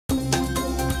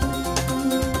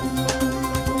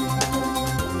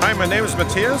my name is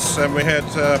Matthias, and we had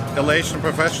Elation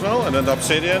Professional and then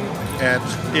Obsidian at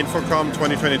InfoComm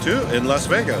 2022 in Las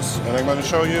Vegas. And I'm going to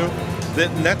show you the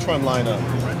Netron lineup.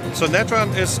 So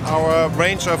Netron is our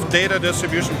range of data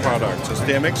distribution products. It's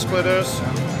DMX splitters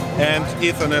and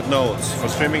Ethernet nodes for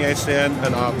streaming HDN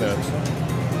and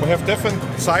ArtNet. We have different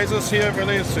sizes here,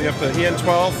 really. So you have the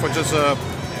EN12, which is a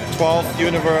 12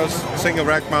 universe single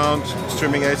rack mount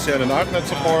streaming HDN and ArtNet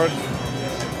support.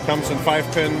 Comes in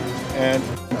 5-pin and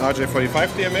RJ45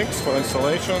 DMX for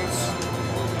installations.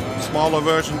 Smaller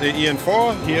version, the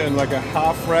EN4, here in like a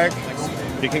half rack.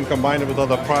 You can combine it with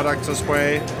other products this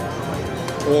way,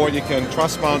 or you can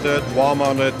truss mount it, wall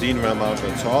mount it, DIN-rail mount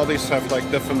it. So all these have like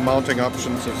different mounting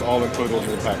options. It's all included in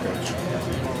the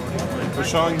package. We're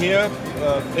showing here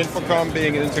InfoComm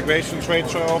being an integration trade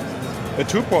show, a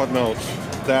 2-port node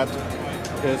that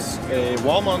is a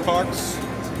wall mount box.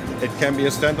 It can be a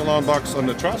standalone box on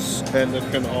the truss, and it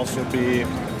can also be,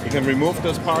 you can remove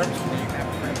this part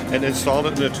and install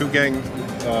it in a 2-gang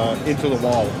into the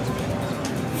wall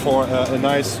for a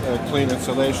nice clean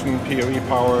installation, PoE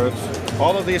powered.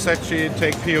 All of these actually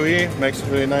take PoE, makes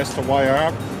it really nice to wire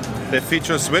up. They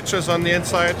feature switches on the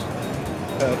inside,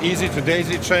 easy to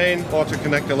daisy chain or to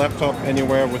connect the laptop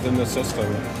anywhere within the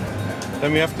system.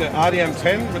 Then we have the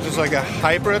RDM10, which is like a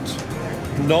hybrid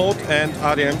node and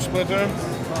RDM splitter.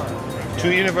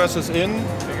 2 universes in,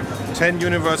 10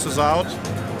 universes out.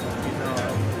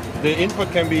 The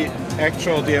input can be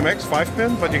actual DMX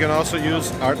 5-pin, but you can also use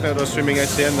ArtNet or streaming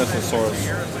HDN as a source.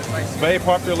 Very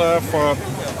popular for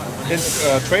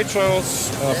trade shows,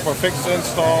 for fixed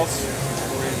installs.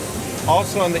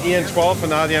 Also on the EN12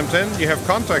 and RDM10, you have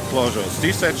contact closures.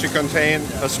 These actually contain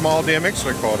a small DMX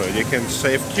recorder. You can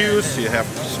save cues, you have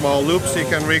small loops you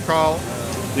can recall,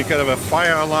 you can have a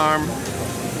fire alarm,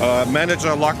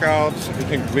 manager lockout, you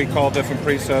can recall different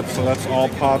presets, so that's all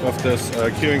part of this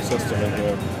queuing system in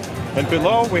here. And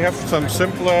below we have some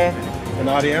simpler an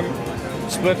RDM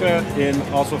splitter in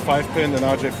also 5-pin and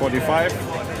RJ45.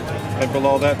 And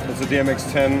below that is a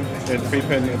DMX10 in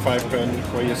 3-pin and 5-pin,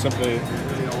 where you simply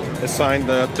assign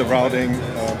the routing,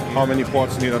 how many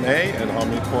ports you need on A and how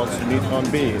many ports you need on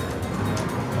B.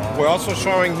 We're also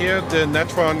showing here the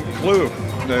Netron Clue,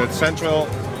 the central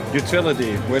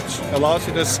utility, which allows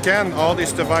you to scan all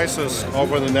these devices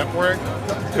over the network,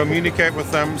 communicate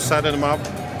with them, set them up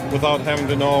without having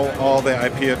to know all their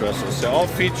IP addresses. They all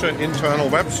feature internal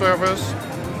web servers,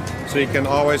 so you can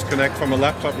always connect from a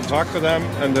laptop and talk to them,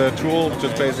 and the tool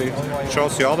just basically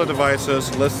shows you all the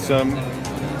devices, lists them.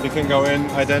 You can go in,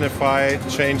 identify,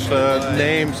 change the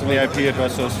names and the IP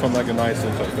addresses from like a nice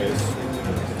interface.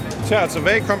 So yeah, it's a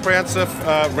very comprehensive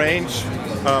range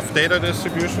of data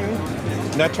distribution.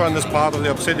 Netron is part of the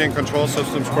Obsidian Control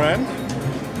Systems brand.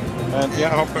 And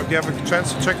yeah, I hope you have a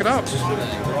chance to check it out.